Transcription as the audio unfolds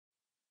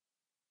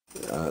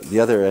The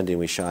other ending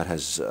we shot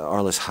has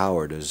Arliss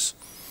Howard as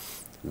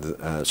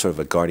sort of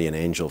a guardian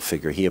angel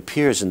figure. He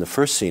appears in the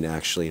first scene,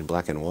 actually, in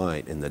black and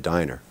white in the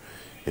diner.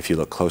 If you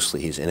look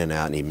closely, he's in and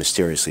out, and he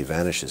mysteriously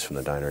vanishes from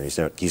the diner,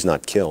 and he's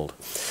not killed.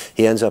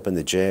 He ends up in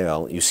the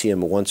jail. You see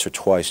him once or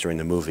twice during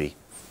the movie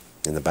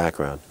in the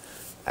background.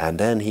 And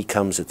then he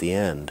comes at the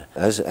end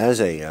as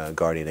a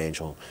guardian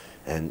angel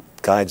and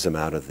guides them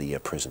out of the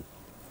prison.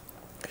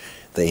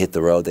 They hit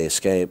the road, they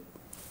escape,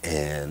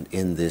 and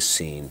in this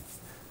scene,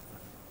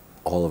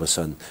 all of a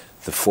sudden,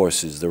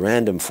 the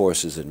random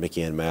forces that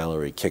Mickey and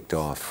Mallory kicked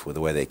off with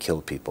the way they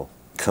killed people,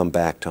 come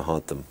back to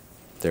haunt them.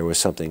 There was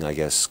something, I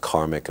guess,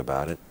 karmic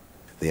about it.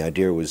 The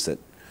idea was that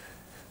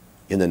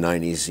in the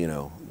 90s, you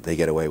know, they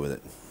get away with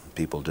it.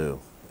 People do.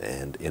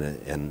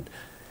 And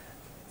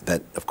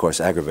that, of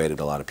course, aggravated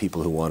a lot of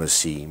people who want to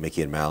see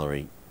Mickey and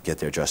Mallory get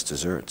their just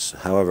desserts.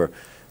 However,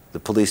 the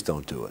police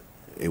don't do it.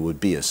 It would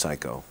be a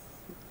psycho.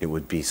 It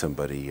would be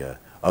somebody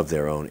of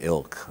their own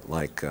ilk,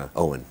 like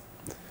Owen.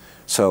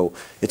 So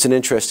it's an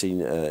interesting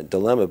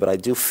dilemma, but I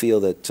do feel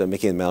that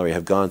Mickey and Mallory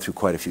have gone through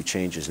quite a few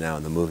changes now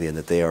in the movie, and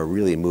that they are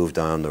really moved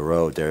on the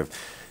road. They're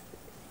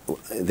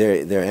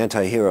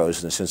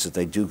anti-heroes in the sense that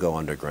they do go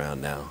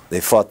underground now.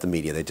 They fought the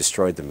media. They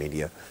destroyed the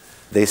media.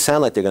 They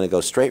sound like they're going to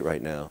go straight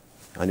right now.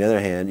 On the other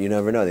hand, you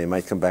never know. They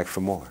might come back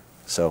for more.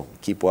 So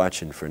keep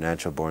watching for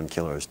Natural Born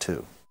Killers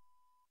 2.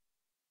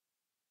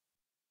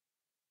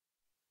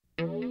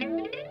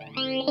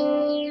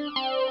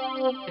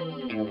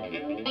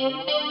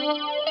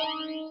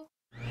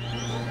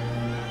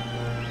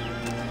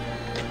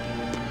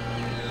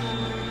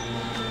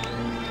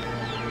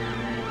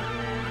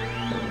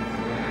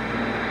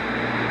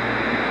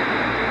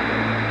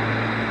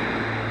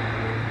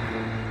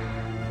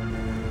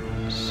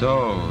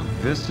 So,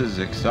 this is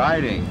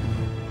exciting.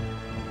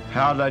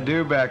 How'd I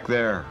do back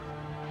there?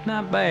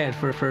 Not bad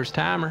for a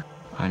first-timer.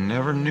 I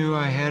never knew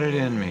I had it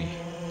in me,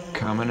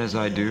 coming as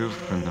I do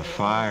from the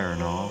fire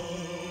and all.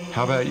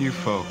 How about you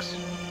folks?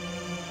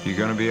 You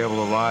gonna be able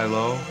to lie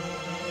low?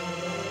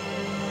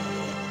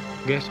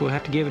 Guess we'll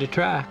have to give it a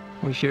try.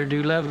 We sure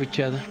do love each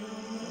other.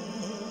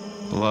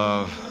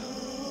 Love.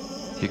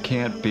 You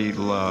can't beat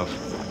love.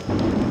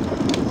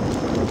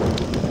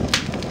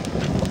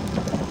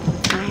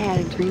 I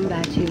had a dream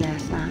about you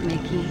last night,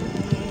 Mickey.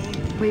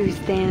 We were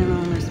standing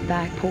on this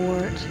back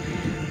porch,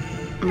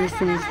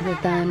 listening to the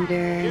thunder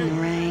and the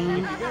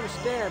rain,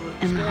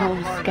 and the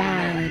whole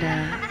sky lit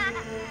up.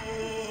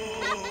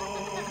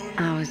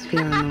 I was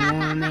feeling the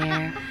warm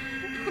air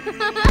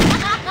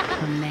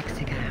from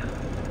Mexico.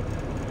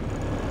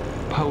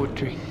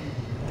 Poetry.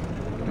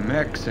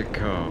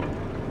 Mexico.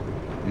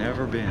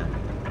 Never been.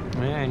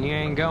 Yeah, and you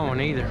ain't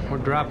going either. We're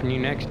dropping you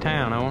next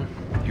town, Owen.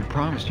 You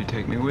promised you'd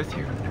take me with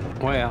you.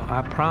 Well,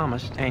 I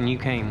promised, and you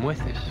came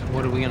with us.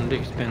 What are we gonna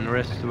do, spend the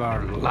rest of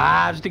our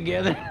lives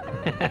together?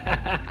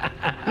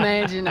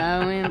 Imagine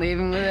Owen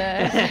living with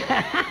us.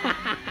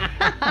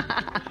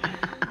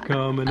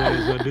 Coming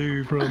as I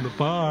do from the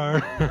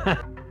fire.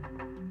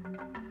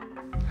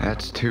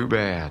 That's too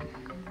bad.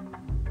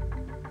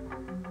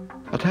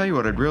 I'll tell you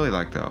what I'd really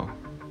like, though.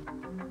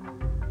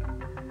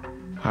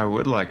 I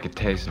would like a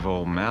taste of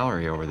old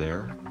Mallory over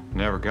there.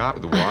 Never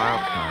got the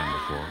wild kind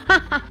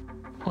before.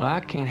 Well,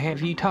 I can't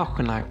have you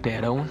talking like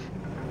that, Owen.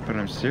 But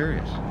I'm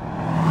serious.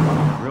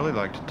 I'd really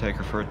like to take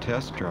her for a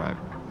test drive.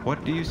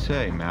 What do you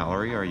say,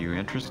 Mallory? Are you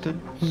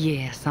interested?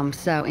 Yes, I'm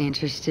so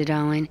interested,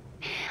 Owen.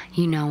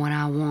 You know what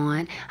I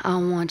want? I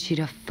want you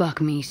to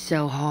fuck me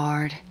so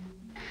hard.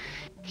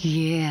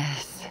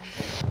 Yes.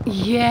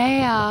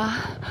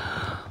 Yeah.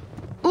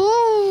 Ooh.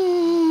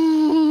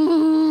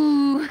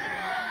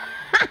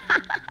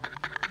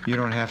 You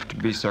don't have to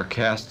be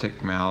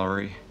sarcastic,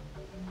 Mallory.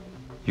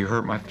 You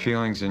hurt my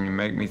feelings and you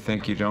make me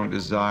think you don't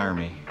desire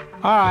me.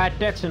 All right,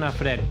 that's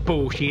enough of that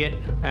bullshit.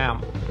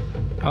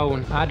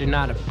 Owen, I do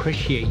not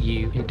appreciate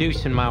you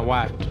inducing my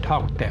wife to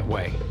talk that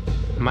way.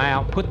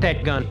 Mal, put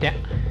that gun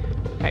down.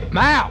 Hey,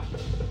 Mal!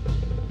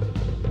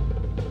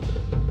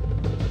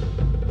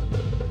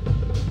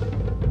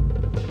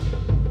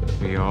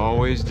 We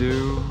always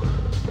do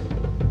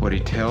what he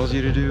tells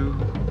you to do.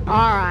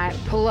 All right,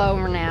 pull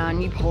over now,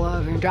 and you pull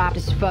over and drop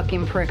this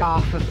fucking prick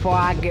off before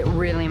I get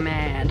really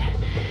mad.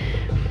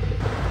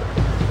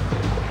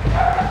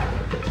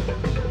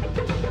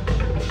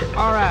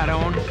 All right,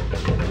 Owen.